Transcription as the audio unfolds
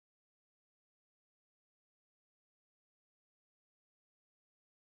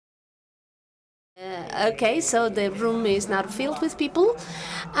Okay, so the room is now filled with people,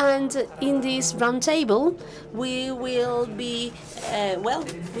 and in this roundtable, we will be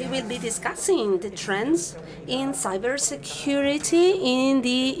discussing the trends in cybersecurity in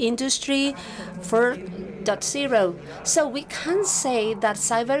the industry 4.0. So we can say that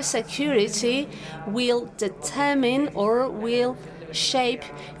cybersecurity will determine or will shape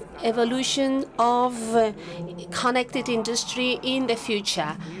evolution of connected industry in the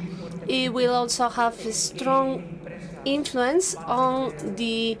future. It will also have a strong influence on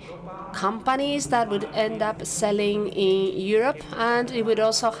the companies that would end up selling in Europe, and it would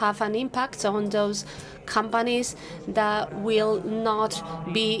also have an impact on those companies that will not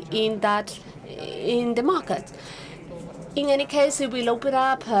be in the market. In any case, it will open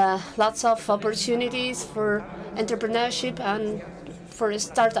up lots of opportunities for entrepreneurship and for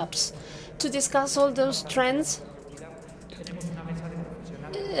startups. To discuss all those trends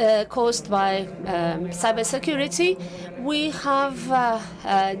caused by cybersecurity, we have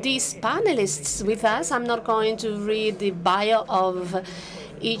these panelists with us. I'm not going to read the bio of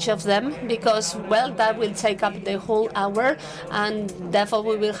each of them because, well, that will take up the whole hour, and therefore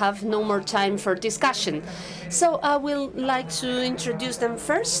we will have no more time for discussion. So I will like to introduce them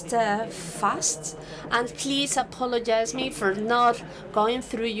first, fast, and please apologize me for not going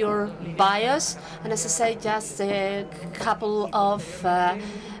through your bios. And as I say, just a couple of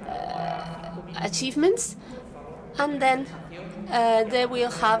achievements, and then they will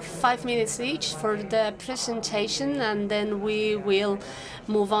have 5 minutes each for the presentation, and then we will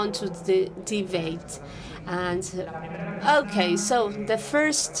move on to the debate. And okay, so the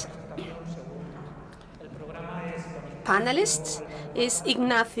first panelist is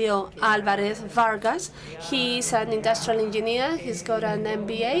Ignacio Álvarez Vargas. He is an industrial engineer. He's got an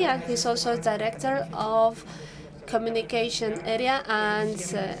MBA, and he's also director of communication area and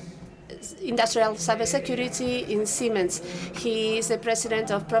industrial cybersecurity in Siemens. He is the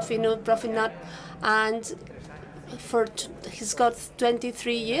president of Profinot, and he's got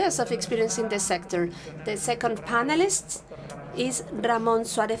 23 years of experience in the sector. The second panelist is Ramón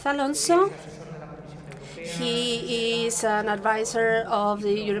Suárez Alonso. He is an advisor of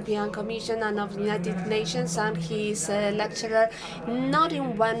the European Commission and of the United Nations, and he is a lecturer not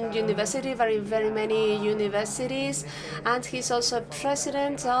in one university, but in very many universities. And he's also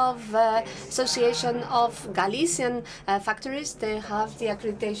president of Association of Galician Factories. They have the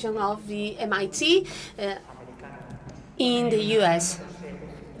accreditation of the MIT in the US.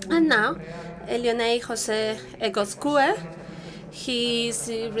 And now, Elyoenai José Egozcue. He is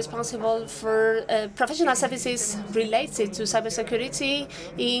responsible for professional services related to cybersecurity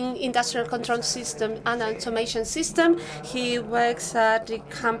in industrial control system and automation system. He works at the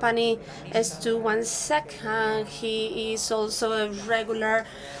company S21Sec, and he is also a regular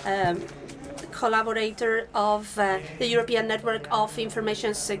collaborator of the European Network of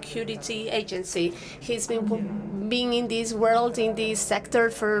Information Security Agency. He's been in this world, in this sector,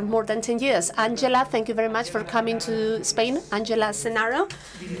 for more than 10 years. Angela, thank you very much for coming to Spain. Angela Zennaro.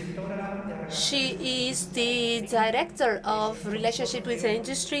 She is the director of relationship with the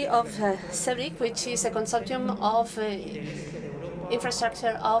industry of CERIC, which is a consortium of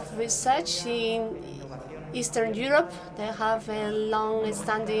infrastructure of research in Eastern Europe. They have a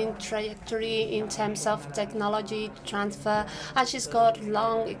long-standing trajectory in terms of technology transfer, and she's got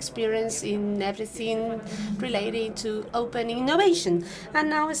long experience in everything relating to open innovation. And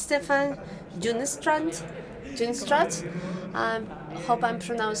now Stefan Junestrand. I hope I'm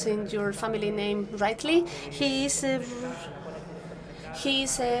pronouncing your family name rightly. He's a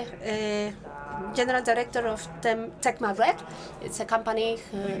General Director of Tecma. It's a company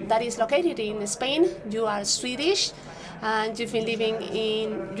that is located in Spain. You are Swedish, and you've been living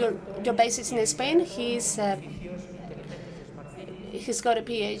in your base is in Spain. He's got a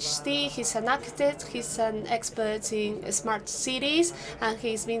PhD. He's an architect. He's an expert in smart cities, and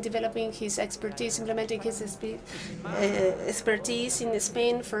he's been developing his expertise, implementing his expertise in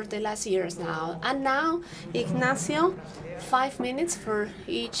Spain for the last years now. And now, Ignacio, 5 minutes for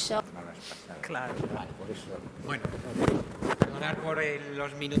each. Claro. Bueno, perdonar por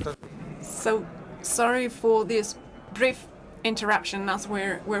los minutos. So sorry for this brief interruption as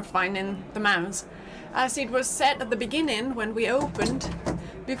we're finding the mouse. As it was said at the beginning when we opened,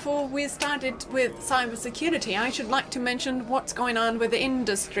 before we started with cybersecurity, I should like to mention what's going on with the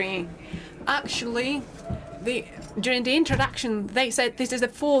industry. Actually, during the introduction, they said this is the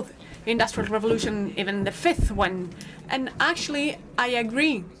fourth industrial revolution, even the fifth one. And actually, I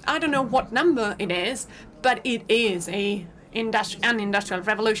agree. I don't know what number it is, but it is a industrial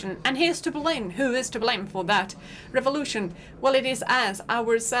revolution. And who's to blame? Who is to blame for that revolution? Well, it is us,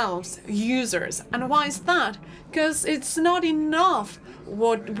 ourselves, users. And why is that? Because it's not enough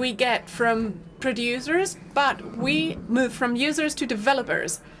what we get from producers, but we move from users to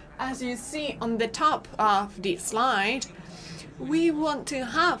developers. As you see on the top of the slide, we want to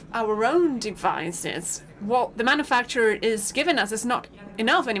have our own devices. What the manufacturer is giving us is not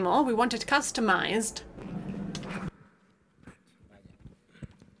enough anymore. We want it customized.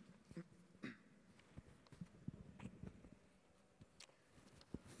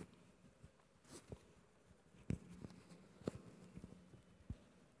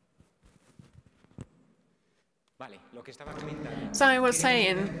 So I was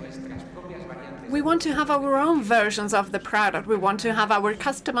saying, we want to have our own versions of the product. We want to have our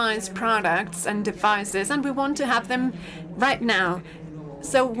customized products and devices, and we want to have them right now.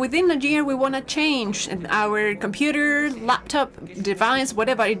 So within a year, we want to change our computer, laptop, device,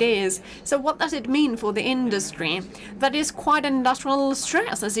 whatever it is. So what does it mean for the industry? That is quite an industrial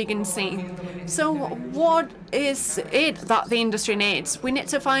stress, as you can see. So what is it that the industry needs? We need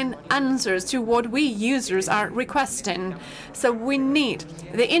to find answers to what we users are requesting. So we need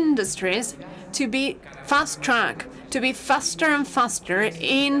the industries to be fast track, to be faster and faster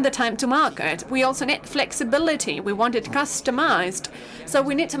in the time to market. We also need flexibility. We want it customized. So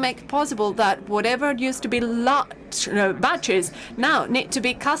we need to make possible that whatever used to be batches now need to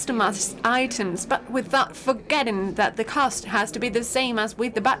be customized items, but without forgetting that the cost has to be the same as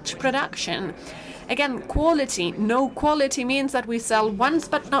with the batch production. Again, quality. No quality means that we sell once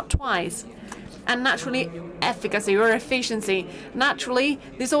but not twice. And naturally, efficacy or efficiency. Naturally,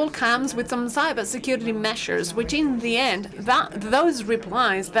 this all comes with some cybersecurity measures, which in the end, those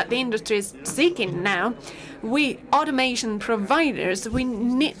replies that the industry is seeking now, we automation providers, we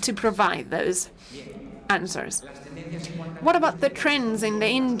need to provide those answers. What about the trends in the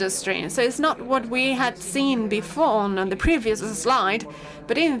industry? So it's not what we had seen before on the previous slide,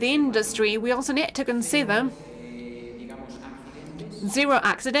 but in the industry, we also need to consider zero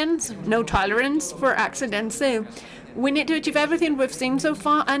accidents, no tolerance for accidents. So we need to achieve everything we've seen so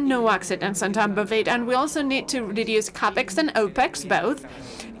far and no accidents on top of it. And we also need to reduce CapEx and OpEx both,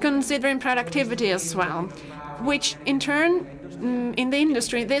 considering productivity as well, which in turn, in the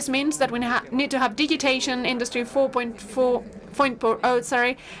industry, this means that we need to have digitation, Industry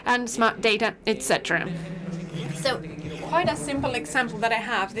 4.0, and smart data, etc. So quite a simple example that I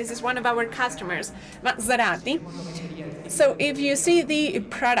have. This is one of our customers, Maserati. So if you see the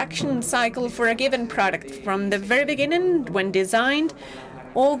production cycle for a given product from the very beginning, when designed,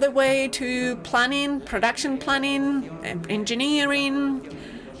 all the way to planning, production planning, engineering,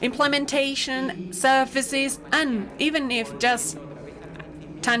 implementation, services, and even if just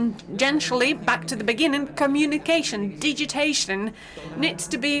tangentially back to the beginning, communication, digitation needs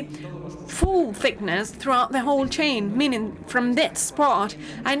to be full thickness throughout the whole chain, meaning from that spot,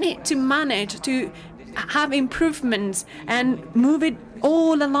 I need to manage to have improvements and move it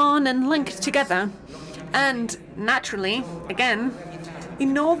all along and link together. And naturally, again,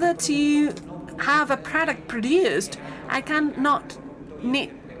 in order to have a product produced, I cannot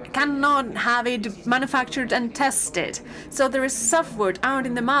have it manufactured and tested. So there is software out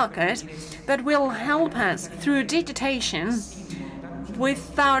in the market that will help us through digitation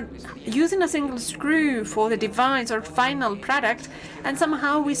without using a single screw for the device or final product, and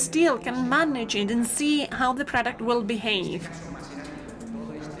somehow we still can manage it and see how the product will behave.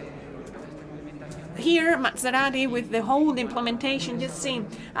 Here, Maserati, with the whole implementation, you see,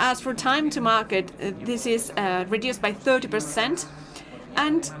 as for time to market, this is reduced by 30%,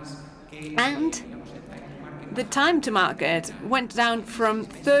 and the time to market went down from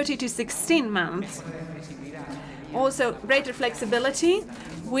 30 to 16 months. Also, greater flexibility.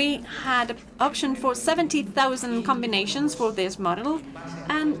 We had an option for 70,000 combinations for this model,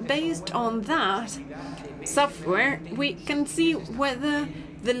 and based on that software, we can see whether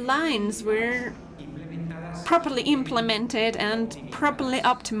the lines were properly implemented and properly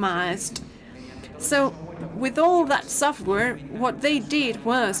optimized. So with all that software, what they did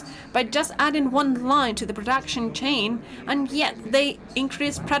was, by just adding one line to the production chain, and yet they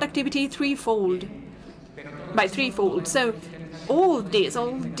increased productivity by threefold. So all this,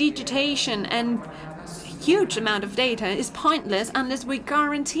 all digitation and huge amount of data is pointless unless we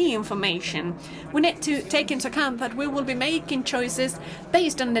guarantee information. We need to take into account that we will be making choices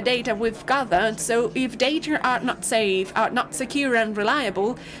based on the data we've gathered. So if data are not safe, are not secure and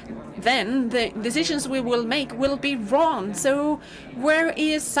reliable, then the decisions we will make will be wrong. So where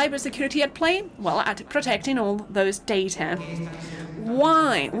is cybersecurity at play? Well, at protecting all those data.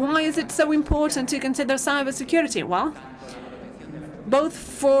 Why? Why is it so important to consider cybersecurity? Well, both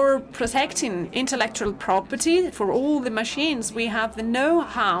for protecting intellectual property for all the machines. We have the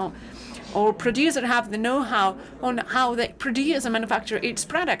know-how, or producers have the know-how on how they produce and manufacture each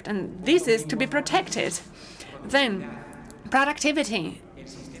product, and this is to be protected. Then, productivity.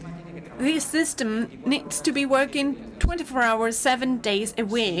 This system needs to be working 24 hours, 7 days a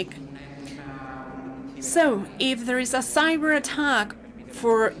week. So, if there is a cyber attack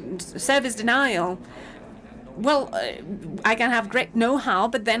for service denial, well, I can have great know-how,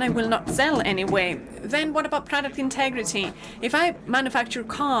 but then I will not sell anyway. Then what about product integrity? If I manufacture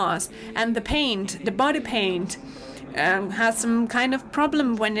cars and the paint, the body paint, has some kind of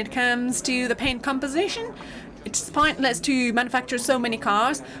problem when it comes to the paint composition, it's pointless to manufacture so many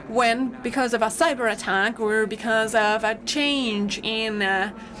cars when, because of a cyber attack or because of a change in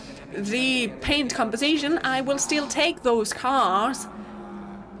the paint composition, I will still take those cars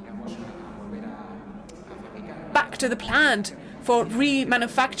back to the plant for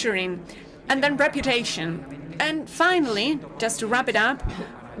remanufacturing. And then reputation. And finally, just to wrap it up,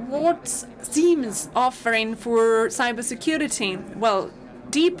 what's Siemens offering for cybersecurity? Well,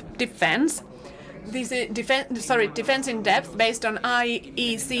 deep defense. This is defense in depth based on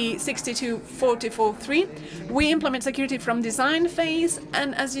IEC 62443. We implement security from design phase,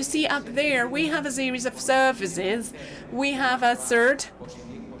 and as you see up there, we have a series of services. We have a cert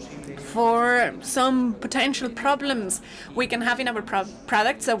for some potential problems we can have in our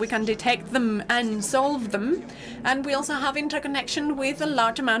product, so we can detect them and solve them. And we also have interconnection with a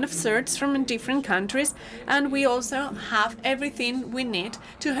large amount of certs from different countries, and we also have everything we need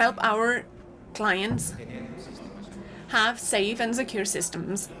to help our clients have safe and secure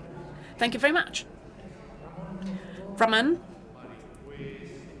systems. Thank you very much. Ramón?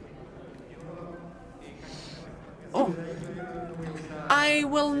 Oh, I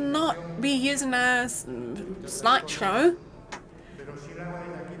will not be using a slideshow,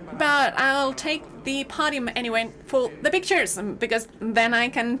 but I'll take the podium anyway for the pictures, because then I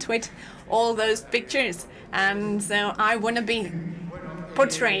can tweet all those pictures, and so I want to be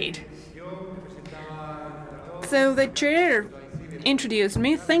portrayed. So the chair introduced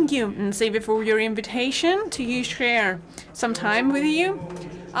me. Thank you, INCIBE, for your invitation to share some time with you.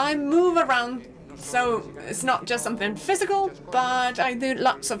 I move around, so it's not just something physical, but I do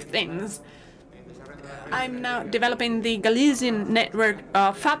lots of things. I'm now developing the Galician network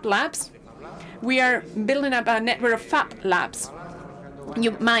of Fab Labs. We are building up a network of Fab Labs.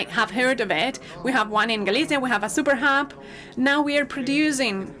 You might have heard of it. We have one in Galicia, we have a super hub. Now we are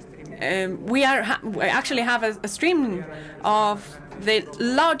producing we actually have a stream of the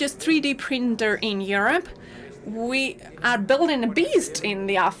largest 3D printer in Europe. We are building a beast in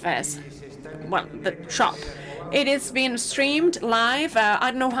the office, well, the shop. It is being streamed live.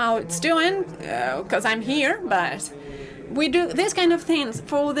 I don't know how it's doing because I'm here, but we do this kind of things.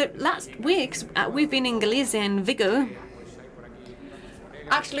 For the last weeks, we've been in Galicia and Vigo.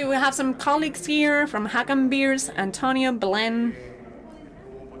 Actually, we have some colleagues here from Hagan Beers, Antonio, Belen,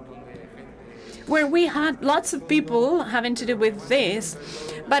 where we had lots of people having to do with this.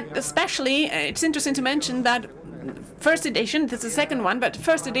 But especially, it's interesting to mention that first edition, this is the second one, but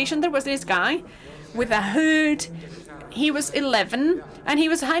first edition, there was this guy with a hood. He was 11, and he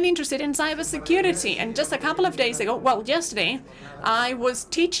was highly interested in cybersecurity. And just a couple of days ago, well, yesterday, I was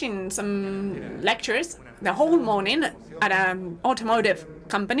teaching some lectures the whole morning at an automotive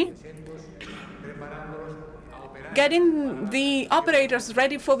company, getting the operators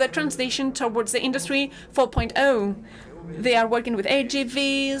ready for the transition towards the Industry 4.0. They are working with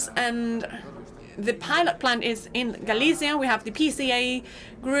AGVs, and the pilot plant is in Galicia. We have the PCA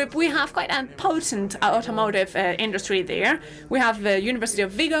group. We have quite a potent automotive industry there. We have the University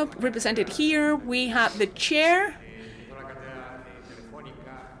of Vigo represented here. We have the chair,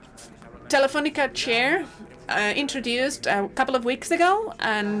 Telefonica chair, introduced a couple of weeks ago,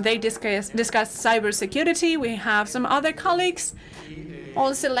 and they discussed cybersecurity. We have some other colleagues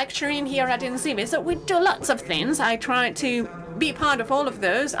also lecturing here at INCIBE. So we do lots of things. I try to be part of all of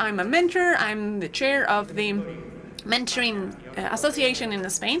those. I'm a mentor. I'm the chair of the mentoring association in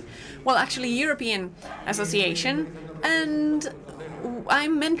Spain. Well, actually, European association. And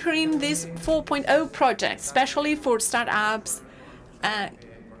I'm mentoring this 4.0 project, especially for startups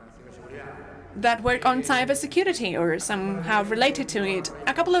that work on cybersecurity or somehow related to it.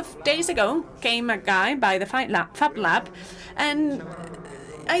 A couple of days ago came a guy by the Fab Lab, and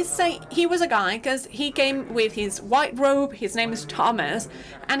I say he was a guy because he came with his white robe. His name is Thomas,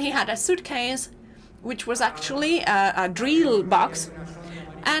 and he had a suitcase which was actually a drill box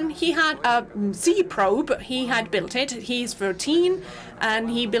And he had a sea probe. He had built it. He's 14, and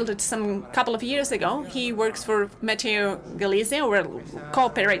he built it some couple of years ago. He works for Meteo Galicia, or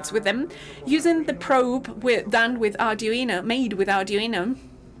cooperates with them, using the probe done with Arduino, made with Arduino,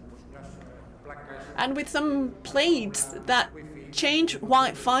 and with some plates that change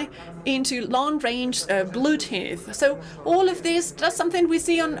Wi-Fi into long-range Bluetooth. So all of this, that's something we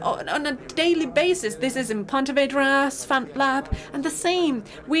see on a daily basis. This is in Pontevedra's Fan Lab, and the same.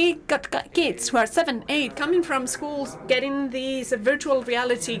 We got kids who are 7, 8 coming from schools getting these virtual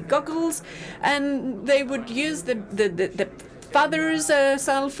reality goggles, and they would use the father's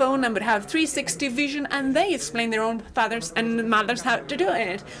cell phone and would have 360 vision, and they explain their own fathers and mothers how to do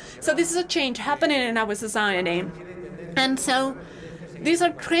it. So this is a change happening in our society. And so these are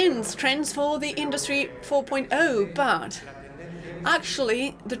trends for the Industry 4.0, but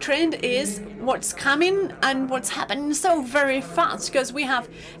actually the trend is what's coming and what's happening so very fast, because we have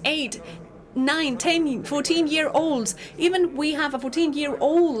 8, 9, 10, 14-year-olds. Even we have a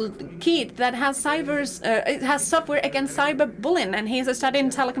 14-year-old kid that has has software against cyberbullying, and he's studying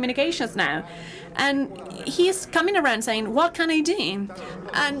telecommunications now. And he's coming around saying, what can I do?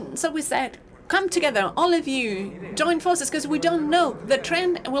 And so we said, come together, all of you, join forces, because we don't know. The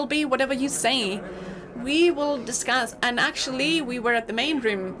trend will be whatever you say. We will discuss, and actually we were at the main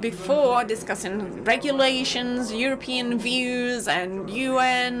room before discussing regulations, European views and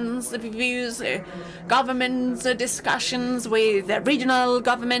UN's views, governments discussions with the regional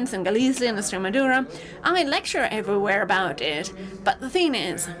governments in Galicia and Extremadura. I lecture everywhere about it, but the thing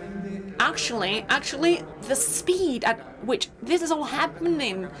is, actually the speed at which this is all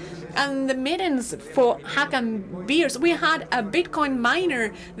happening, and the meetings for hack and beers. We had a Bitcoin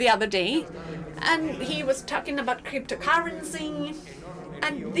miner the other day, and he was talking about cryptocurrency,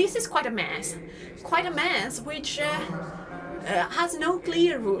 and this is quite a mess which has no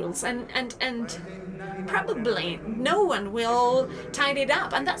clear rules, and probably no one will tidy it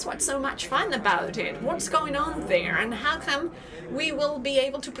up, and that's what's so much fun about it. What's going on there, and how come we will be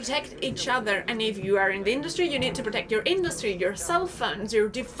able to protect each other? And if you are in the industry, you need to protect your industry, your cell phones, your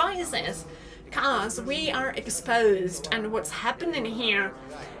devices, because we are exposed. And what's happening here,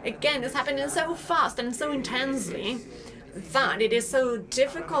 again, is happening so fast and so intensely that it is so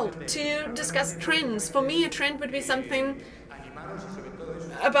difficult to discuss trends. For me, a trend would be something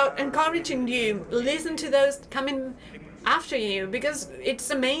about encouraging you, listen to those coming after you, because it's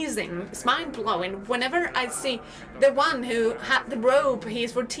amazing, it's mind-blowing. Whenever I see the one who had the robe,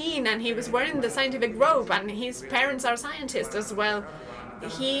 he's 14 and he was wearing the scientific robe, and his parents are scientists as well.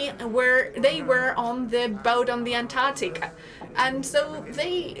 They were on the boat on the Antarctic, and so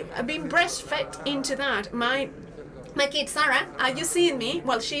they have been breastfed into that. My kid Sarah, you seeing me?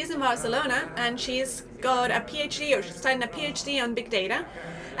 Well, she's in Barcelona and she's got a PhD, or she's studying a PhD on big data.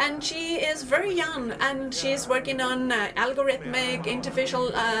 And she is very young, and she's working on algorithmic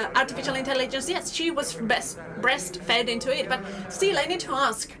artificial intelligence. Yes, she was breastfed into it, but still I need to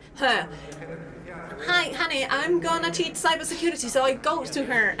ask her, hi, honey, I'm gonna teach cybersecurity. So I go to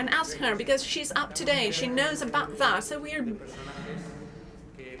her and ask her, because she's up to date, she knows about that. So we're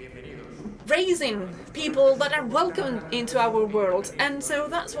raising people that are welcome into our world, and so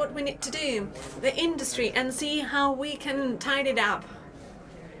that's what we need to do, the industry, and see how we can tidy it up.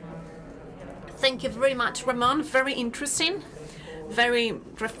 Thank you very much, Ramón. Very interesting, very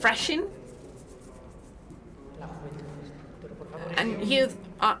refreshing. And youth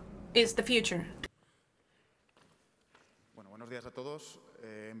is the future.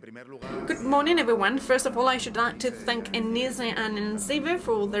 Good morning, everyone. First of all, I should like to thank ENISE and INCIBE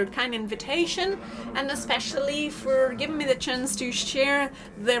for their kind invitation, and especially for giving me the chance to share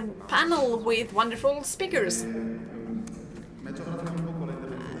the panel with wonderful speakers.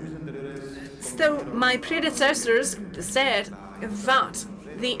 So my predecessors said that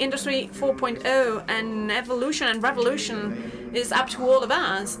the Industry 4.0 and evolution and revolution is up to all of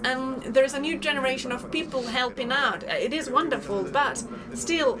us, and there's a new generation of people helping out. It is wonderful, but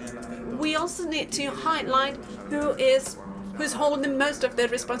still, we also need to highlight who's holding most of the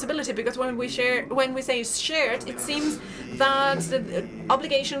responsibility, because when we say shared, it seems that the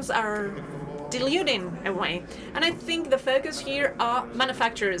obligations are diluting away. And I think the focus here are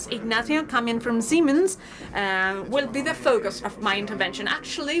manufacturers. Ignacio, coming from Siemens, will be the focus of my intervention.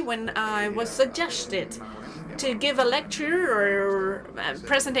 Actually, when I was suggested to give a lecture or a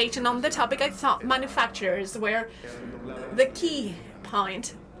presentation on the topic, I thought manufacturers were the key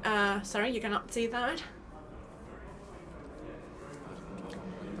point. Sorry, you cannot see that.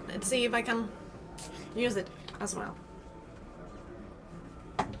 Let's see if I can use it as well.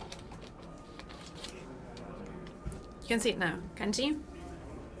 You can see it now, can't you?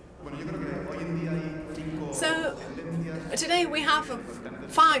 So today we have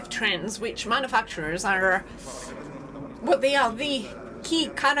 5 trends which manufacturers are, well, they are the key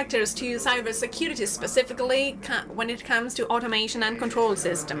characters to cybersecurity, specifically when it comes to automation and control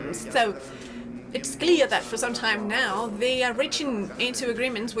systems. So it's clear that for some time now they are reaching into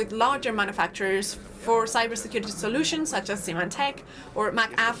agreements with larger manufacturers for cybersecurity solutions such as Siemens or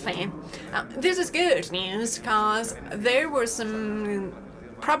McAfee. This is good news because there were some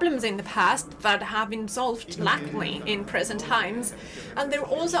problems in the past that have been solved luckily in present times, and they're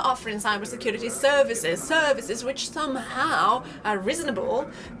also offering cybersecurity services which somehow are reasonable,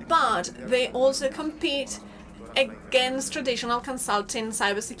 but they also compete against traditional consulting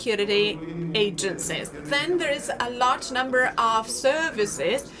cybersecurity agencies. Then there is a large number of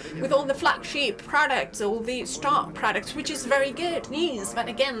services with all the flagship products, all the stock products, which is very good news. But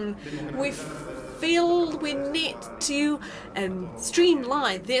again, we feel we need to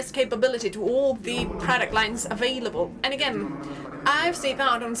streamline this capability to all the product lines available. And again, I've seen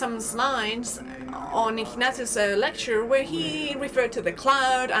that on some slides on Ignacio's lecture where he referred to the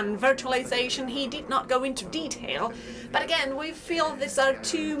cloud and virtualization. He did not go into detail, but again, we feel these are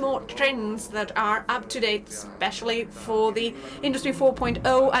 2 more trends that are up to date, especially for the Industry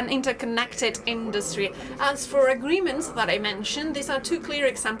 4.0 and interconnected industry. As for agreements that I mentioned, these are 2 clear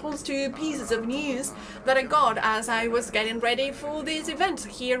examples, 2 pieces of news that I got as I was getting ready for this event.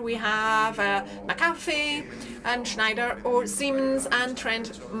 Here we have McAfee and Schneider, or Siemens and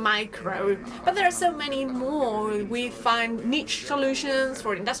Trend Micro. But there are so many more. We find niche solutions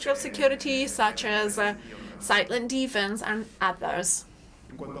for industrial security, such as Silent Defense and others.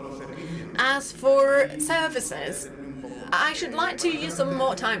 As for services, I should like to use some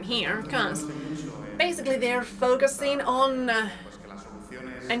more time here, because basically they're focusing on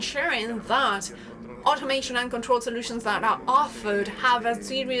ensuring that automation and control solutions that are offered have a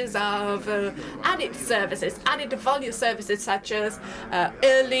series of added services, added value services, such as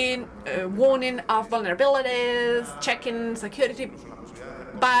early warning of vulnerabilities, checking security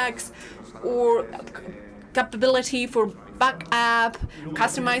bugs, or capability for backup,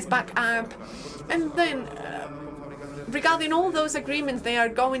 customized backup. And then regarding all those agreements they are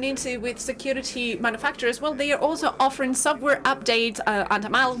going into with security manufacturers, well, they are also offering software updates,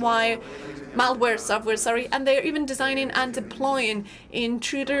 malware software, and they're even designing and deploying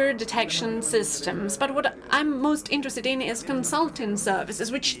intruder detection systems. But what I'm most interested in is consulting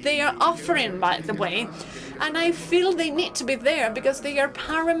services, which they are offering, by the way. And I feel they need to be there because they are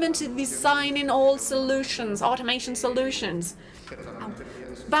paramount in designing all solutions, automation solutions.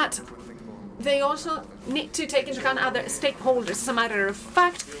 But they also need to take into account other stakeholders. As a matter of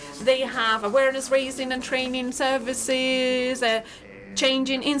fact, they have awareness raising and training services,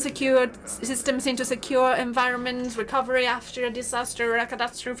 changing insecure systems into secure environments, recovery after a disaster or a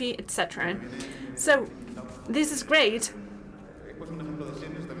catastrophe, etc. So this is great.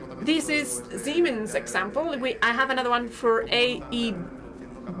 This is Siemens' example. I have another one for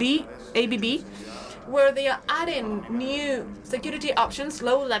ABB, where they are adding new security options,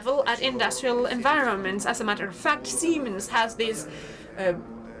 low level, at industrial environments. As a matter of fact, Siemens has this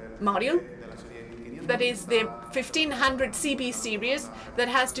module that is the 1500 CB series that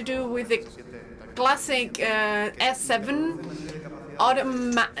has to do with the classic S7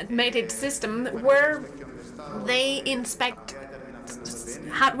 automated system, where they inspect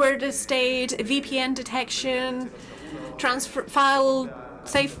hardware state, VPN detection,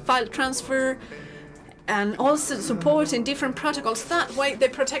 safe file transfer, and also supporting different protocols. That way they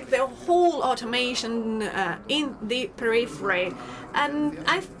protect the whole automation in the periphery. And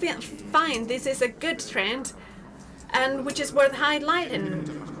I find this is a good trend, and which is worth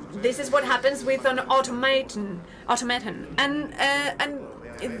highlighting. This is what happens with an automaton. And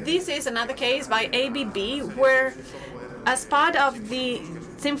this is another case by ABB, where as part of the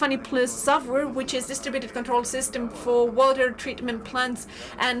Symphony Plus software, which is distributed control system for water treatment plants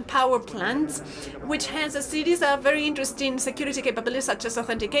and power plants, which has a series of very interesting security capabilities, such as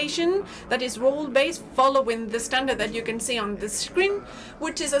authentication, that is role-based, following the standard that you can see on the screen,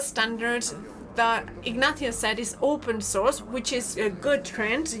 which is a standard that Ignacio said is open source, which is a good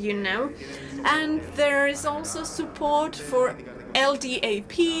trend, you know. And there is also support for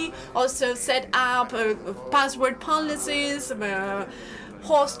LDAP, also set up password policies,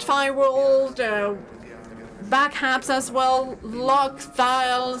 host firewall, backups as well, log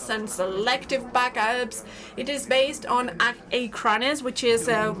files and selective backups. It is based on acronis, which is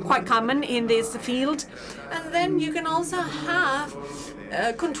quite common in this field. And then you can also have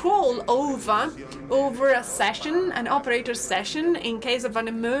control over a session, an operator session, in case of an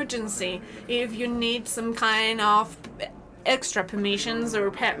emergency. If you need some kind of extra permissions or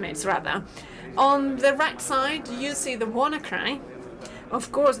permits rather. On the right side, you see the WannaCry.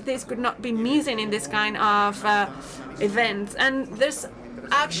 Of course, this could not be missing in this kind of events, and there's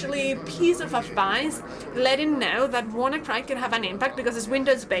actually a piece of advice letting know that WannaCry could have an impact because it's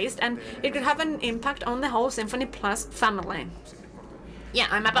Windows-based, and it could have an impact on the whole Symfony Plus family. Yeah,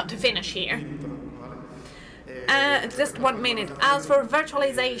 I'm about to finish here. Just 1 minute. As for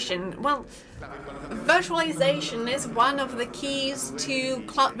virtualization, well, virtualization is one of the keys to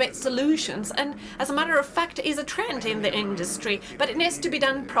cloud-based solutions, and as a matter of fact is a trend in the industry, but it needs to be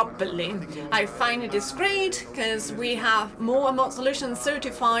done properly. I find it is great because we have more and more solutions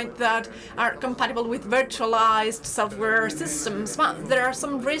certified that are compatible with virtualized software systems, but there are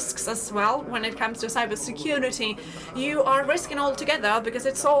some risks as well when it comes to cybersecurity. You are risking altogether because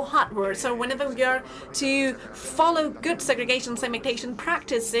it's all hardware, so whenever you're to follow good segregation segmentation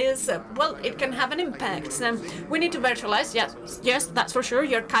practices, well, it can have an impact. We need to virtualize, yes, that's for sure.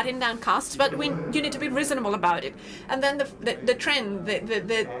 You're cutting down costs, but you need to be reasonable about it. And then the trend,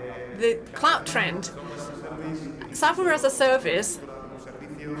 the cloud trend, software as a service,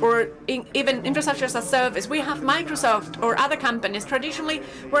 or even infrastructure as a service. We have Microsoft or other companies. Traditionally,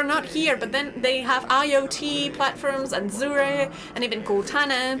 we're not here, but then they have IoT platforms and Azure and even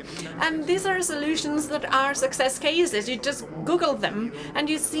Cortana. And these are solutions that are success cases. You just Google them and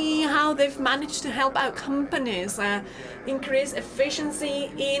you see how they've managed to help out companies increase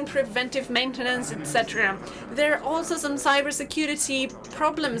efficiency in preventive maintenance, etc. There are also some cybersecurity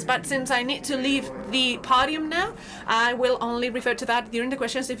problems, but since I need to leave the podium now, I will only refer to that during the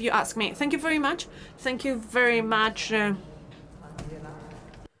questions if you ask me. Thank you very much. Thank you very much.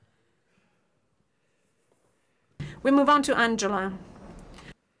 We move on to Angela.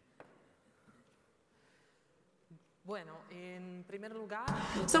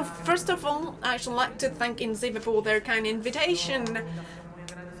 So first of all, I should like to thank INCIBE for their kind invitation.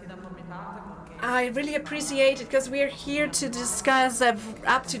 I really appreciate it because we're here to discuss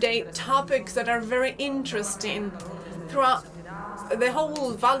up-to-date topics that are very interesting throughout the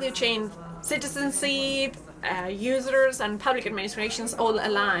whole value chain, citizenship, users and public administrations all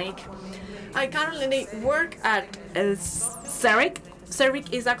alike. I currently work at CERIC.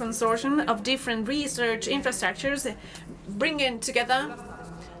 CERIC is a consortium of different research infrastructures bringing together,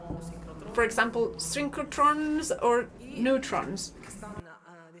 for example, synchrotrons or neutrons.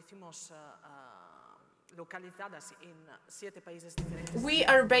 We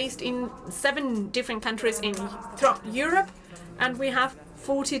are based in 7 different countries throughout Europe, and we have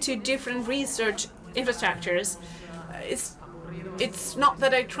 42 different research infrastructures. It's not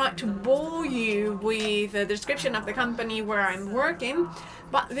that I try to bore you with the description of the company where I'm working,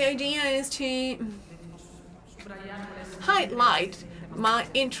 but the idea is to highlight my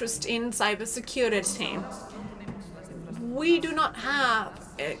interest in cybersecurity. We do not have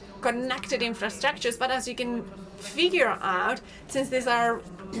connected infrastructures, but as you can figure out, since these are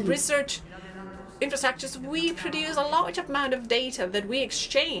research infrastructures, we produce a large amount of data that we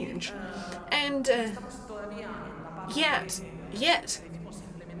exchange, and yet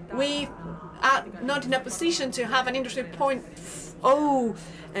we are not in a position to have an Industry 4.0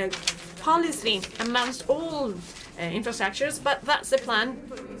 policy amongst all infrastructures, but that's the plan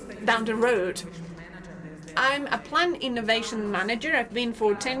down the road. I'm a plan innovation manager. I've been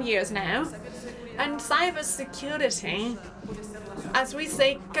for 10 years now, and cybersecurity, as we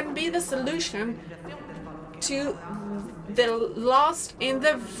say, can be the solution to the loss in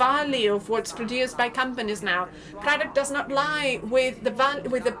the value of what's produced by companies now. Product does not lie with the value,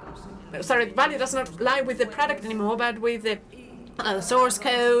 value does not lie with the product anymore, but with the source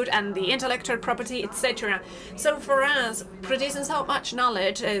code and the intellectual property, etc. So for us, producing so much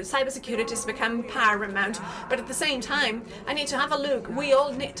knowledge, cybersecurity has become paramount. But at the same time, I need to have a look. We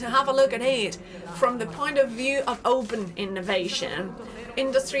all need to have a look at it from the point of view of open innovation.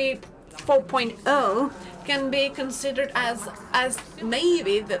 Industry 4.0 can be considered as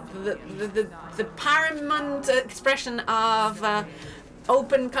maybe the paramount expression of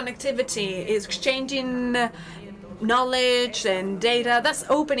open connectivity, is exchanging knowledge and data. That's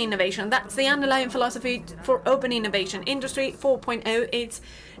open innovation. That's the underlying philosophy for open innovation. Industry 4.0, it's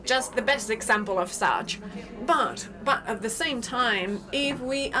just the best example of such. But at the same time, if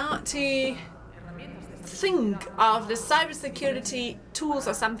we are to think of the cybersecurity tools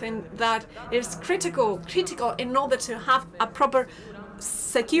as something that is critical in order to have a proper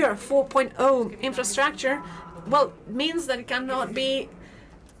secure 4.0 infrastructure, well, means that it cannot be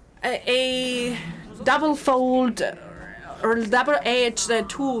a double-fold or double-edged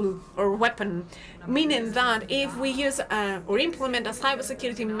tool or weapon, meaning that if we use or implement a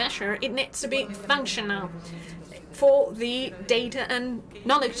cybersecurity measure, it needs to be functional. for the data and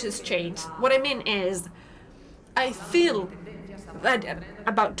knowledge exchange. What I mean is, I feel that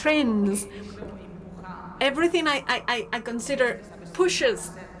about trends, everything I consider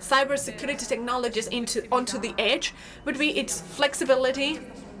pushes cybersecurity technologies onto the edge would be its flexibility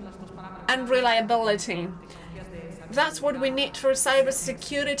and reliability. That's what we need for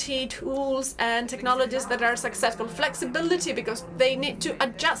cybersecurity tools and technologies that are successful. Flexibility, because they need to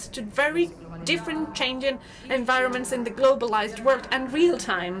adjust to very different changing environments in the globalized world, and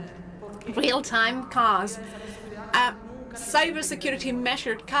real-time. Real-time cause. Cybersecurity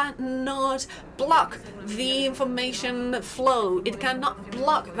measure cannot block the information flow. It cannot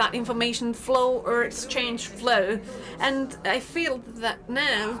block that information flow or exchange flow. And I feel that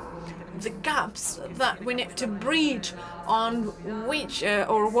now the gaps that we need to bridge on which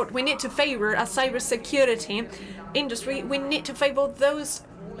or what we need to favor as cybersecurity industry, we need to favor those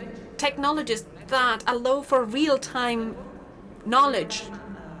technologies that allow for real-time knowledge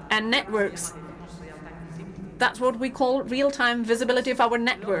and networks. That's what we call real-time visibility of our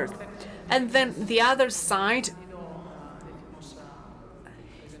network. And then the other side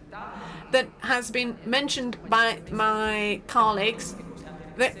that has been mentioned by my colleagues,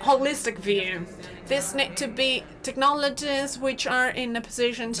 the holistic view. These need to be technologies which are in a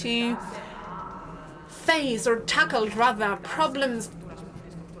position to face or tackle rather problems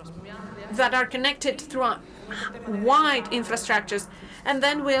that are connected through wide infrastructures. And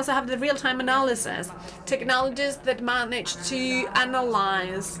then we also have the real-time analysis, technologies that manage to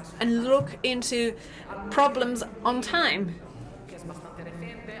analyze and look into problems on time.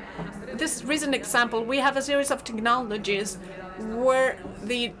 This recent example, we have a series of technologies where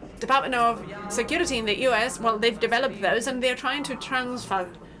the Department of Security in the US, well, they've developed those and they're trying to transfer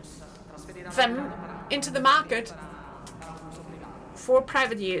them into the market for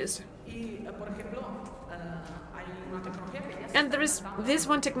private use. And there is this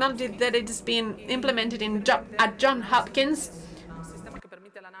one technology that it is being implemented at Johns Hopkins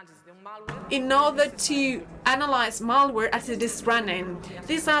in order to analyze malware as it is running.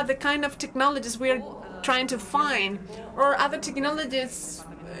 These are the kind of technologies we are trying to find, or other technologies,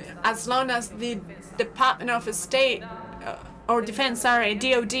 as long as the Department of State or Defense, sorry,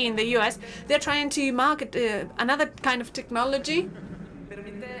 DOD in the US, they're trying to market another kind of technology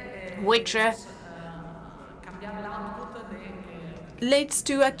which leads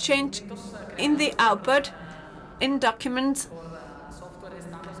to a change in the output in documents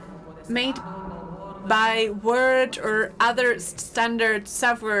made by Word or other standard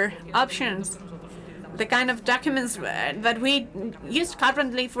software options. The kind of documents that we use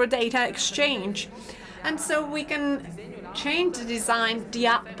currently for data exchange. And so we can change the design, the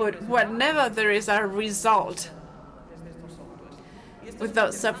output, whenever there is a result with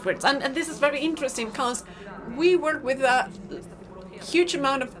those softwares. And this is very interesting because we work with a huge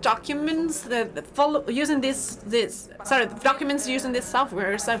amount of documents that follow using documents using this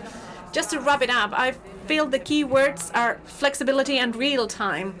software. So just to wrap it up, I feel the key words are flexibility and real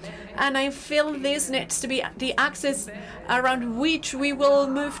time. And I feel this needs to be the axis around which we will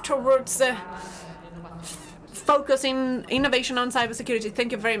move towards focusing innovation on cybersecurity.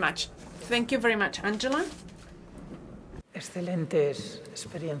 Thank you very much. Thank you very much. Angela? Excelentes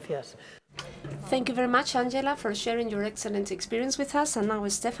experiencias. Thank you very much, Angela, for sharing your excellent experience with us. And now,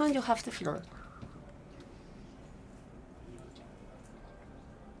 Stefan, you have the floor.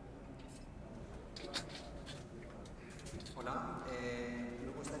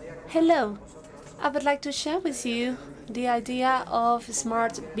 Hello. I would like to share with you the idea of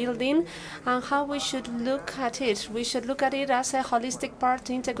smart building and how we should look at it. We should look at it as a holistic part,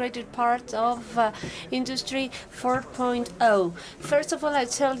 integrated part of Industry 4.0. First of all, I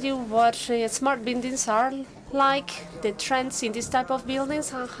tell you what smart buildings are like, the trends in this type of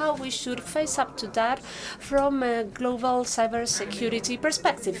buildings, and how we should face up to that from a global cybersecurity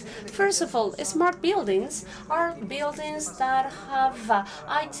perspective. First of all, smart buildings are buildings that have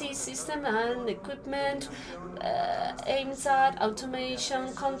IT system and equipment aimed at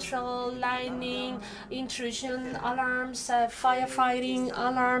automation, control, lighting, intrusion alarms, firefighting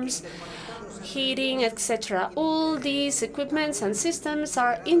alarms, heating, etc. All these equipments and systems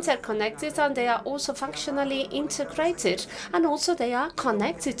are interconnected, and they are also functionally integrated, and also they are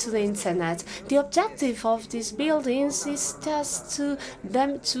connected to the internet. The objective of these buildings is just to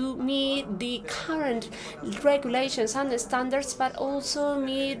meet the current regulations and standards, but also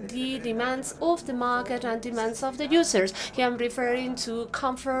meet the demands of the market and demands of the users. Here I'm referring to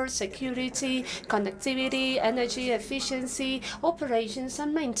comfort, security, connectivity, energy efficiency, operations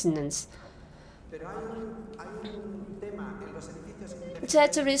and maintenance.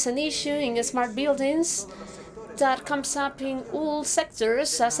 That there is an issue in smart buildings that comes up in all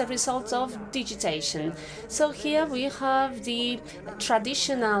sectors as a result of digitization. So here we have the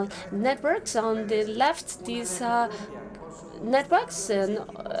traditional networks. On the left, these networks, and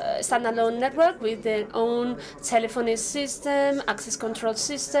standalone network with their own telephony system, access control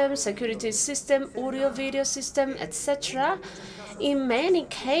system, security system, audio video system, etc. In many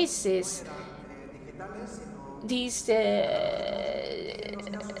cases, this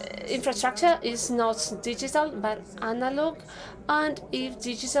infrastructure is not digital but analog, and if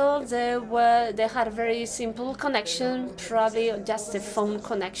digital, they had a very simple connection, probably just a phone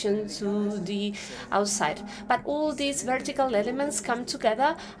connection to the outside. But all these vertical elements come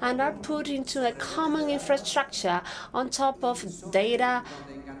together and are put into a common infrastructure on top of data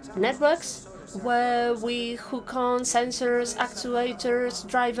networks, where we hook on sensors, actuators,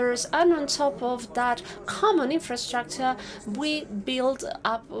 drivers, and on top of that common infrastructure, we build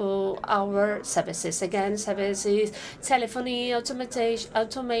up our services. Again, services, telephony,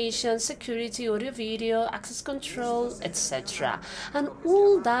 automation, security, audio video, access control, etc. And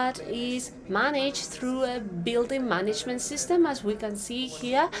all that is managed through a building management system, as we can see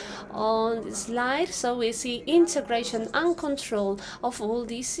here on the slide. So we see integration and control of all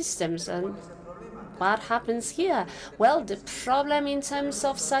these systems. And what happens here? Well, the problem in terms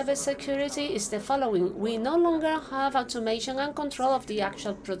of cybersecurity is the following. We no longer have automation and control of the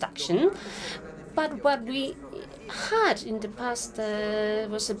actual production, but what we had in the past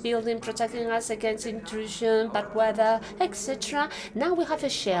was a building protecting us against intrusion, bad weather, etc. Now we have a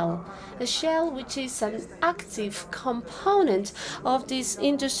shell which is an active component of this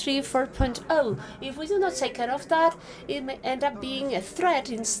Industry 4.0. If we do not take care of that, it may end up being a threat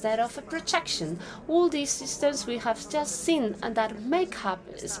instead of a protection. All these systems we have just seen and that make up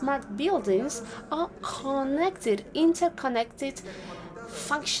smart buildings are connected, interconnected.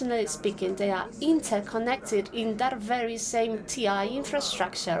 Functionally speaking, they are interconnected in that very same TI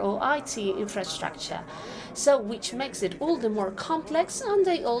infrastructure or IT infrastructure. So which makes it all the more complex, and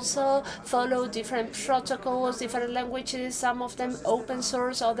they also follow different protocols, different languages, some of them open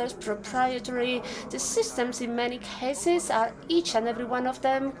source, others proprietary. The systems in many cases are each and every one of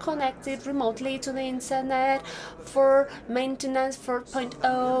them connected remotely to the internet for maintenance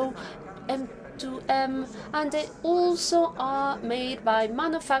 4.0, M2M, and they also are made by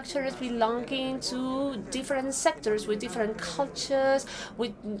manufacturers belonging to different sectors with different cultures,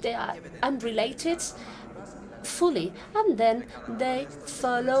 they are unrelated fully, and then they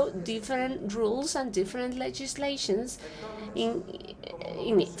follow different rules and different legislations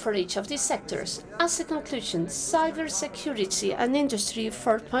for each of these sectors. As a conclusion, cybersecurity and Industry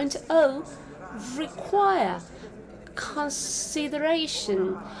 4.0 require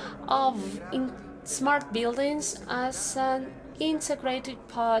consideration of smart buildings as an integrated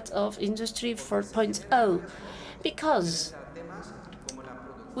part of Industry 4.0, because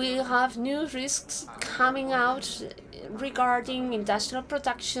we have new risks coming out regarding industrial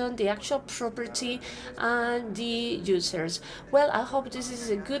production, the actual property, and the users. Well, I hope this is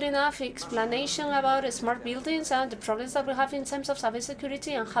a good enough explanation about smart buildings and the problems that we have in terms of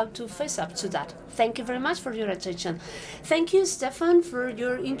cybersecurity and how to face up to that. Thank you very much for your attention. Thank you, Stefan, for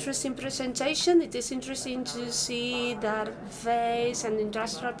your interesting presentation. It is interesting to see that phase and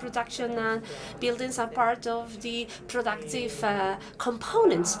industrial production and buildings are part of the productive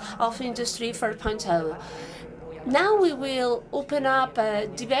components of Industry 4.0. Now we will open up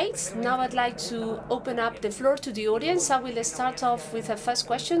debates. Now I'd like to open up the floor to the audience. I will start off with a first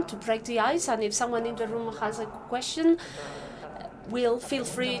question to break the ice, and if someone in the room has a question, will feel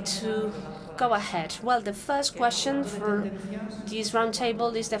free to go ahead. Well, the first question for this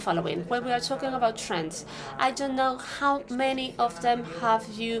roundtable is the following. When we are talking about trends, I don't know how many of them have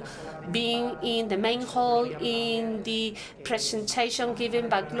you been in the main hall in the presentation given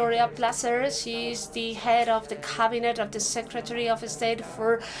by Gloria Placer. She is the head of the cabinet of the Secretary of State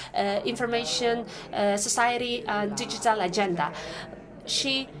for Information, Society and Digital Agenda.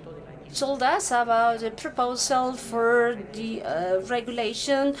 She told us about a proposal for the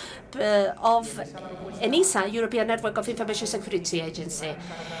regulation of ENISE, European Network of Information Security Agency.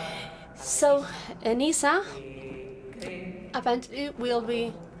 So ENISE apparently will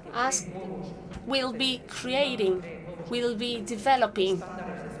be developing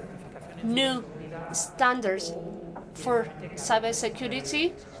new standards for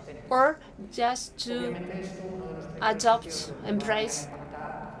cybersecurity, or just to embrace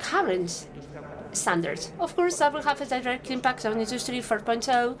current standards. Of course, that will have a direct impact on Industry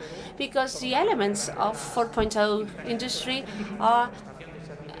 4.0, because the elements of 4.0 industry are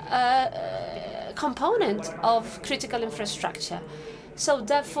a component of critical infrastructure. So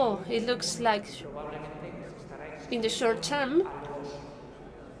therefore, it looks like in the short term,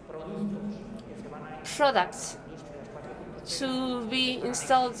 products to be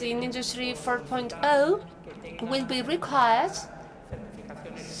installed in Industry 4.0 will be required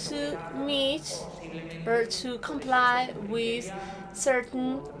to meet or to comply with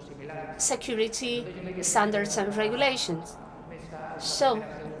certain security standards and regulations. So,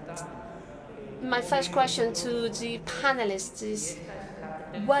 my first question to the panelists is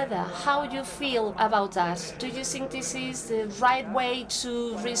how you feel about that. Do you think this is the right way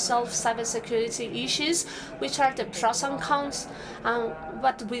to resolve cybersecurity issues? Which are the pros and cons? And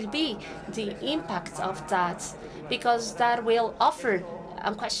what will be the impact of that? Because that will offer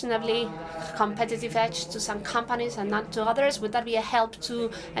unquestionably competitive edge to some companies and not to others. Would that be a help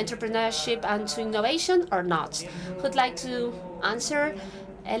to entrepreneurship and to innovation or not? Who'd like to answer?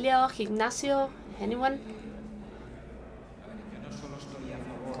 Elio, Ignacio, anyone?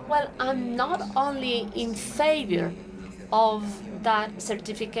 Well, I'm not only in favor of that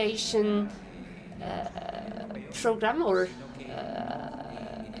certification program or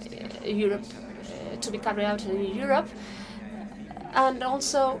Europe to be carried out in Europe, and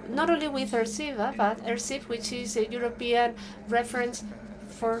also not only with ENISE, but ENISE, which is a European reference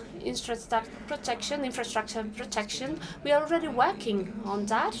for infrastructure protection. We are already working on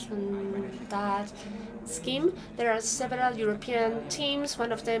that scheme. There are several European teams.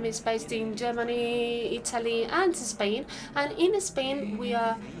 One of them is based in Germany, Italy, and Spain. And in Spain, we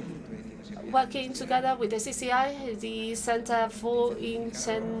are working together with the CCI, the Center for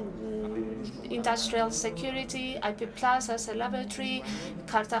Industrial Security, IP Plus as a laboratory,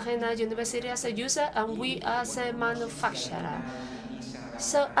 Cartagena University as a user, and we as a manufacturer.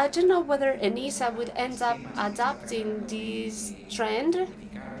 So I don't know whether ENISE would end up adopting this trend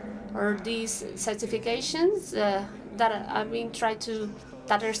or these certifications that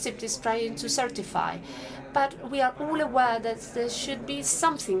ENISE is trying to certify. But we are all aware that there should be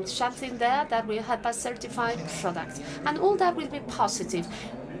something there that will help us certify products. And all that will be positive,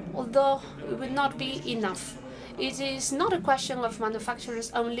 although it will not be enough. It is not a question of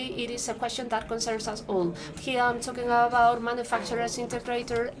manufacturers only, it is a question that concerns us all. Here I'm talking about manufacturers,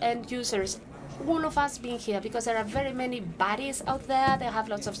 integrators, and users. All of us being here, because there are very many bodies out there, they have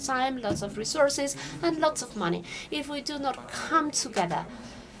lots of time, lots of resources, and lots of money. If we do not come together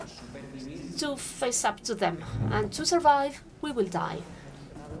to face up to them and to survive, we will die.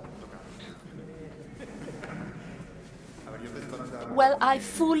 Well, I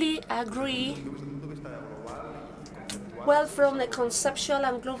fully agree. Well, from the conceptual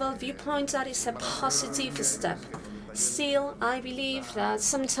and global viewpoint, that is a positive step. Still, I believe that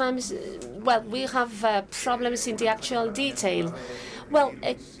sometimes, we have problems in the actual detail. Well,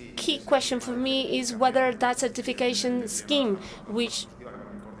 a key question for me is whether that certification scheme, which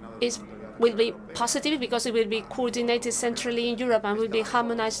will be positive because it will be coordinated centrally in Europe and will be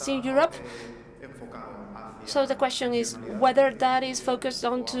harmonized in Europe. So the question is whether that is focused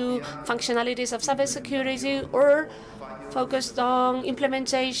on functionalities of cybersecurity or focused on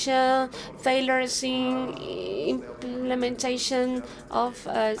implementation, failures in implementation of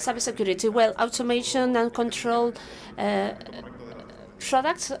cybersecurity. Well, automation and control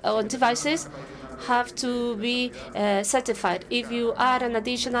products or devices have to be certified. If you add an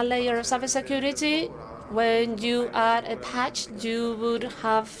additional layer of cybersecurity, when you add a patch, you would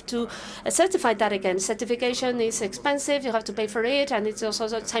have to certify that again. Certification is expensive, you have to pay for it, and it's also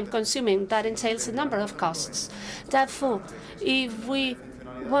time-consuming. That entails a number of costs. Therefore, if we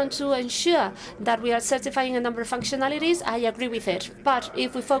want to ensure that we are certifying a number of functionalities, I agree with it. But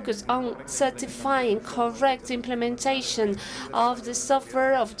if we focus on certifying correct implementation of the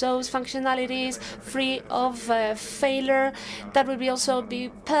software, of those functionalities, free of failure, that will also be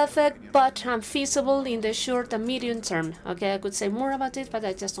perfect, but unfeasible in the short and medium term. Okay, I could say more about it, but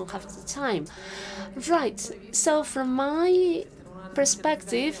I just don't have the time. Right, so from my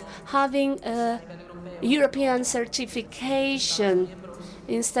perspective, having a European certification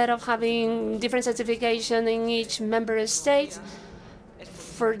instead of having different certification in each member state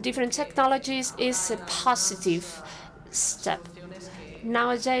for different technologies is a positive step.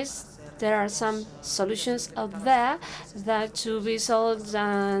 Nowadays, there are some solutions out there that to be sold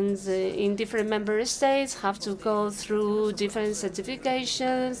and in different member states have to go through different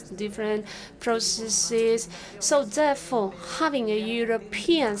certifications, different processes. So therefore, having a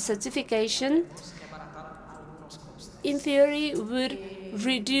European certification in theory would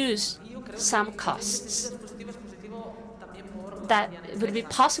reduce some costs. That would be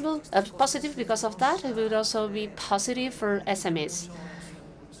positive because of that. It would also be positive for SMEs.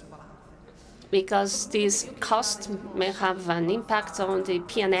 because this cost may have an impact on the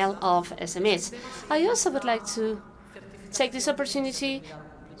P&L of SMEs. I also would like to take this opportunity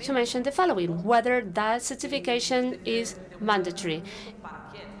to mention the following: whether that certification is mandatory.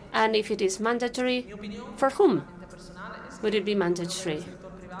 And if it is mandatory, for whom would it be mandatory?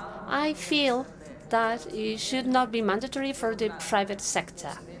 I feel that it should not be mandatory for the private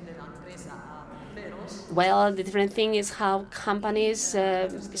sector. Well, the different thing is how companies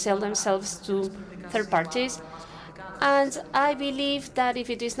sell themselves to third parties. And I believe that if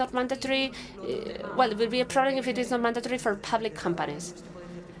it is not mandatory, well, it will be a problem if it is not mandatory for public companies.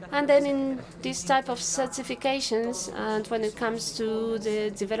 And then in this type of certifications, and when it comes to the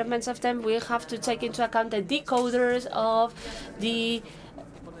developments of them, we have to take into account the decoders of the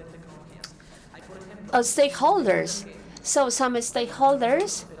stakeholders. So some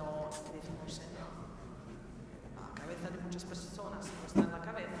stakeholders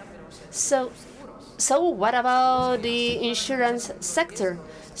So what about the insurance sector?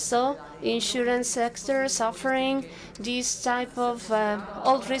 So insurance sectors offering these type of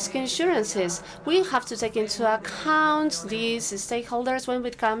all-risk insurances. We have to take into account these stakeholders when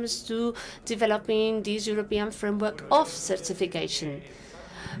it comes to developing this European framework of certification.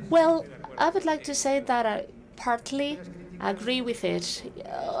 Well, I would like to say that I partly agree with it.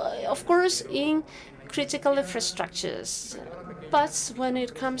 Of course, in critical infrastructures. But when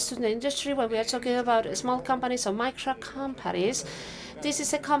it comes to the industry, when we are talking about small companies or micro companies, this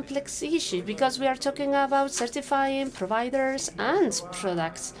is a complex issue because we are talking about certifying providers and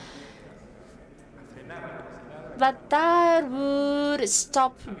products. But that would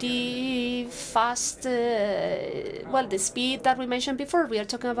stop the fast, the speed that we mentioned before. We are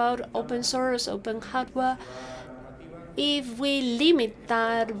talking about open source, open hardware. If we limit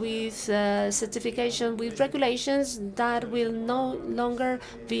that with certification, with regulations, that will no longer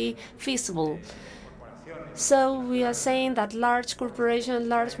be feasible. So we are saying that large corporations,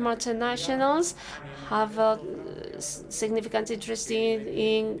 large multinationals have a significant interest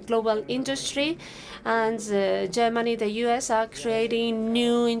in global industry, and Germany, the US are creating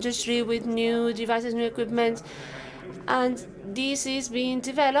new industry with new devices, new equipment, and this is being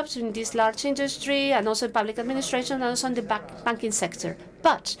developed in this large industry and also in public administration and also in the banking sector.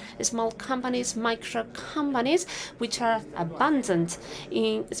 But small companies, micro companies, which are abundant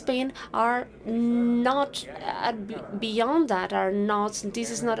in Spain, are not beyond that, are not, this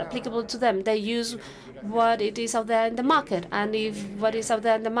is not applicable to them. They use what it is out there in the market. And if what is out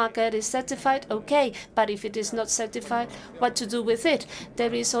there in the market is certified, okay. But if it is not certified, what to do with it?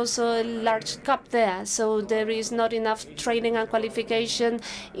 There is also a large gap there. So there is not enough training and qualification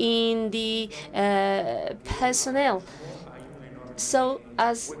in the personnel. So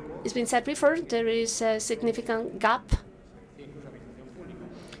as it's been said before, there is a significant gap.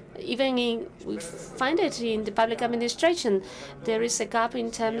 Even we find it in the public administration. There is a gap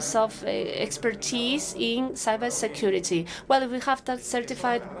in terms of expertise in cybersecurity. Well, if we have that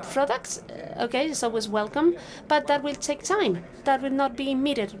certified products, okay, it's always welcome, but that will take time. That will not be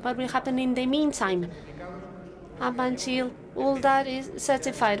immediate. What will happen in the meantime up until all that is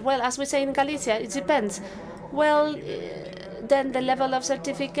certified? Well, as we say in Galicia, it depends. Well, then the level of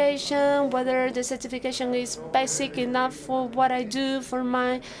certification, whether the certification is basic enough for what I do for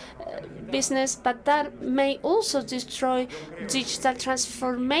my business, but that may also destroy digital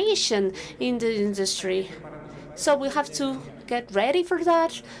transformation in the industry. So we have to get ready for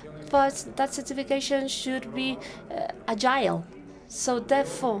that, but that certification should be agile. So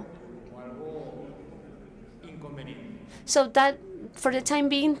therefore, so that for the time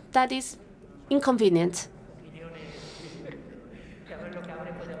being, that is inconvenient.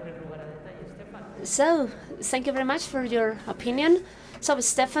 So, thank you very much for your opinion. So,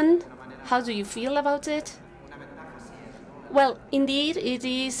 Stefan, how do you feel about it? Well, indeed, it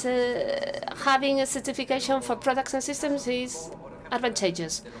is having a certification for products and systems is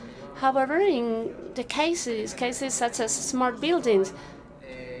advantageous. However, in the cases such as smart buildings,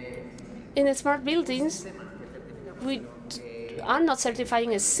 in smart buildings, we are not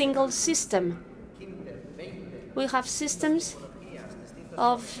certifying a single system. We have systems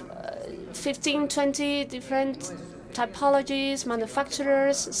of 15, 20 different typologies,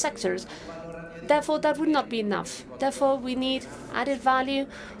 manufacturers, sectors. Therefore, that would not be enough. Therefore, we need added value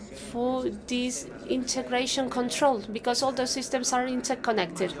for this integration control, because all those systems are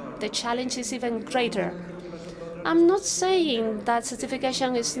interconnected. The challenge is even greater. I'm not saying that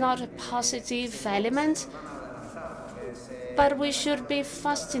certification is not a positive element. but we should be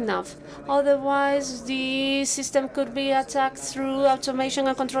fast enough. Otherwise, the system could be attacked through automation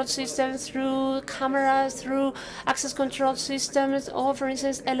and control systems, through cameras, through access control systems, or, for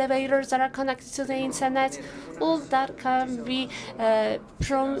instance, elevators that are connected to the internet. All that can be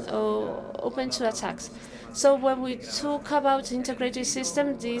prone or open to attacks. So when we talk about integrated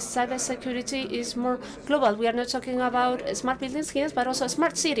system, the cybersecurity is more global. We are not talking about smart building schemes, but also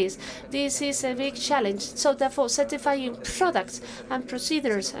smart cities. This is a big challenge. So therefore, certifying products and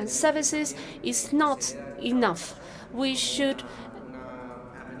procedures and services is not enough. We should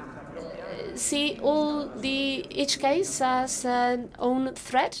see each case as an own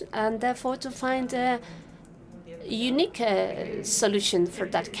threat, and therefore to find a unique solution for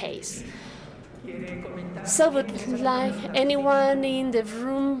that case. So would like anyone in the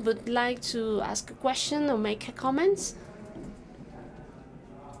room would like to ask a question or make a comment?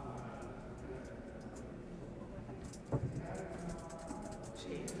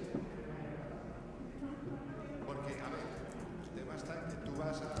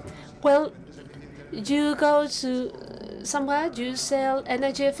 Well, you go to somewhere, you sell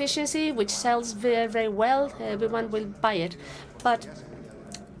energy efficiency, which sells very, very well. Everyone will buy it, but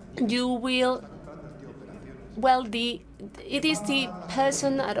you will. Well, it is the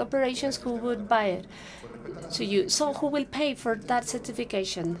person at operations who would buy it to you. So who will pay for that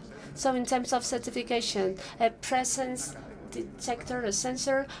certification? So in terms of certification, a presence detector, a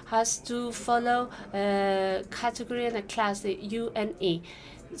sensor, has to follow a category and a class, the UNE.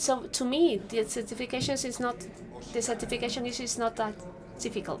 So to me, the certification is not that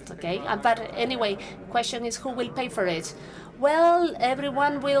difficult, okay? But anyway, question is who will pay for it? Well,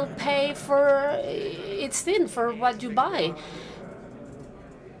 everyone will pay for its thing, for what you buy.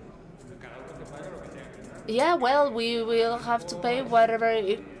 Yeah, well, we will have to pay whatever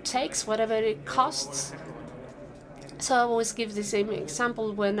it takes, whatever it costs. So I always give the same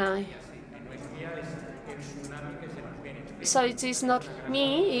example when So it is not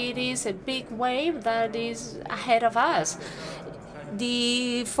me, it is a big wave that is ahead of us.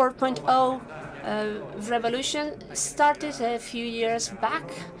 The 4.0 revolution started a few years back.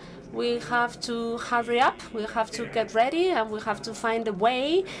 We have to hurry up, we have to get ready, and we have to find a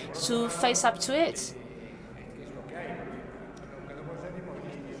way to face up to it.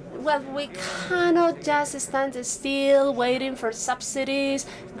 Well, we cannot just stand still waiting for subsidies.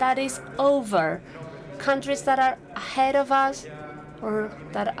 That is over. Countries that are ahead of us or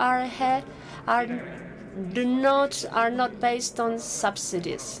that are ahead are not based on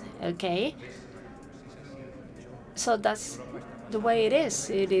subsidies, okay? So that's the way it is.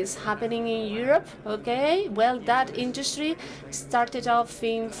 It is happening in Europe, okay? Well, that industry started off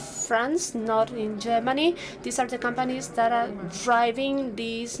in France, not in Germany. These are the companies that are driving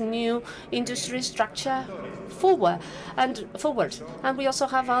this new industry structure forward. And we also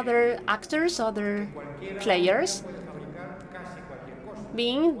have other actors, other players,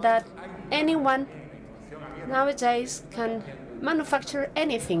 being that anyone nowadays can manufacture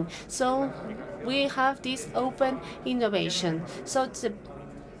anything. So we have this open innovation. So the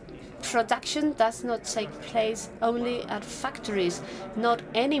production does not take place only at factories, not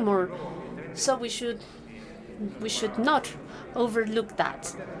anymore. So we should not overlook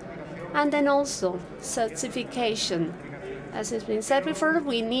that. And then also certification. As has been said before,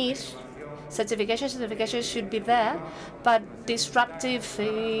 we need certification. Certification should be there, but disruptive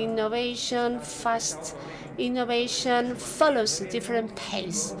innovation, fast innovation follows a different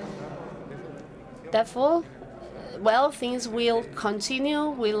pace. Therefore, well, things will continue,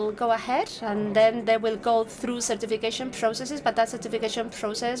 will go ahead, and then they will go through certification processes, but that certification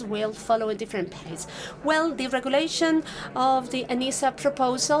process will follow a different pace. Well, the regulation of the ENISE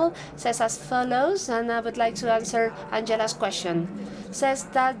proposal says as follows, and I would like to answer Angela's question. Says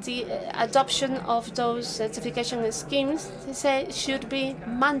that the adoption of those certification schemes should be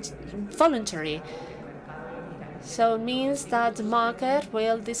voluntary. So it means that the market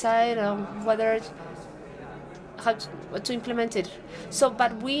will decide how to implement it. So,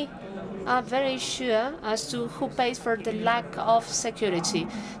 but we are very sure as to who pays for the lack of security.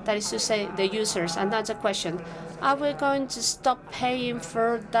 That is to say, the users. And that's a question. Are we going to stop paying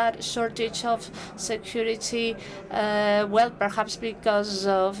for that shortage of security? Well, perhaps because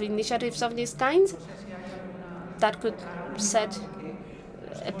of initiatives of this kind? That could set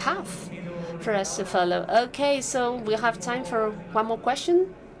a path for us to follow. Okay, so we have time for one more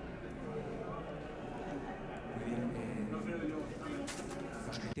question.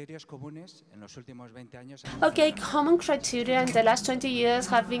 Okay, common criteria in the last 20 years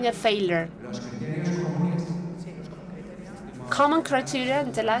have been a failure. common criteria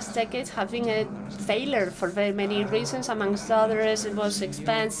in the last decade have been a failure for very many reasons. Amongst others, it was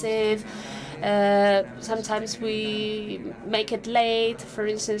expensive. Sometimes we make it late. For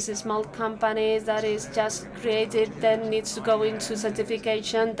instance, a small company that is just created then needs to go into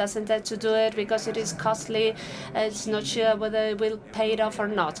certification, doesn't dare to do it because it is costly. It's not sure whether it will pay it off or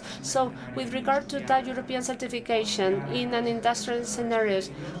not. So with regard to that European certification in an industrial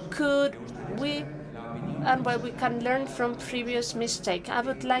scenarios, could we and what we can learn from previous mistakes? I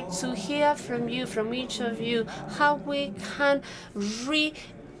would like to hear from you, from each of you, how we can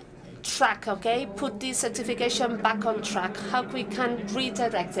track, okay, put this certification back on track, how we can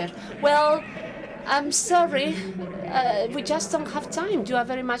redirect it. Well, I'm sorry, we just don't have time. You are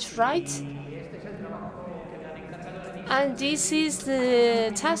very much right. And this is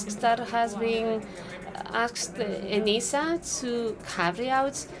the task that has been asked ENISE to carry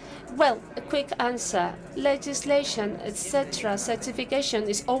out. Well, a quick answer. Legislation, etc., certification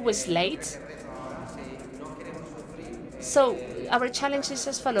is always late. So our challenge is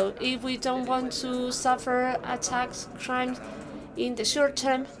as follows. If we don't want to suffer attacks, crimes in the short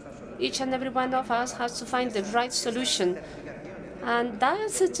term, each and every one of us has to find the right solution. And that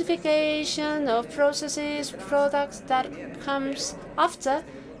certification of processes, products that comes after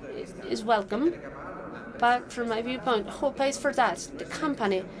is welcome. But from my viewpoint, who pays for that? The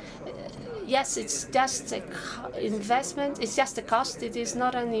company. Yes, it's just an investment. It's just a cost. It is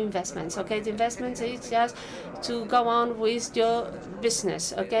not an investment. Okay, the investment is just to go on with your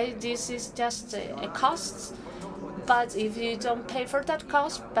business. Okay, this is just a cost. But if you don't pay for that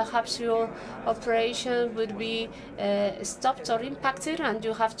cost, perhaps your operation would be stopped or impacted, and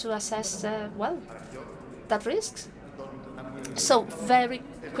you have to assess well that risk. So very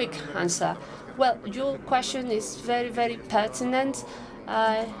quick answer. Well, your question is very, very pertinent.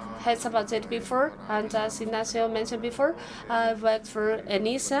 I heard about it before, and as Ignacio mentioned before, I worked for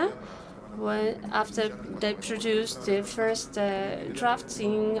ENISE after they produced the first drafts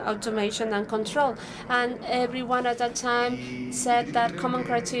in automation and control. And everyone at that time said that common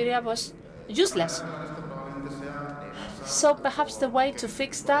criteria was useless. So perhaps the way to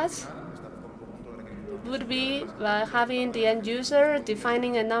fix that would be having the end user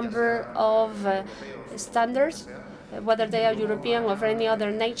defining a number of standards, whether they are European or of any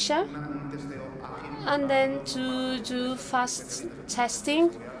other nature, and then to do fast testing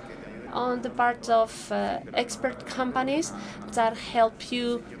on the part of expert companies that help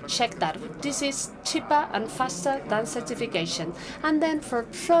you check that. This is cheaper and faster than certification. And then for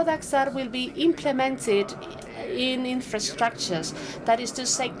products that will be implemented in infrastructures, that is to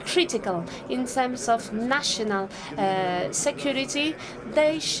say critical in terms of national security,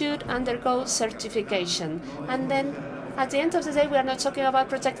 they should undergo certification. And then at the end of the day, we are not talking about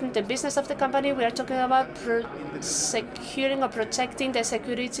protecting the business of the company, we are talking about securing or protecting the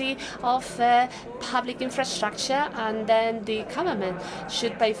security of public infrastructure, and then the government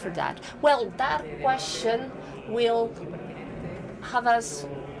should pay for that. Well, that question will have us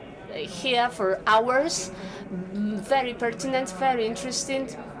here for hours. Very pertinent, very interesting,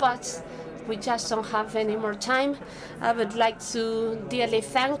 but we just don't have any more time. I would like to dearly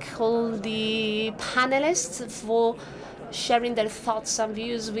thank all the panelists for sharing their thoughts and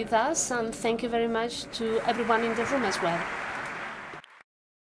views with us, and thank you very much to everyone in the room as well.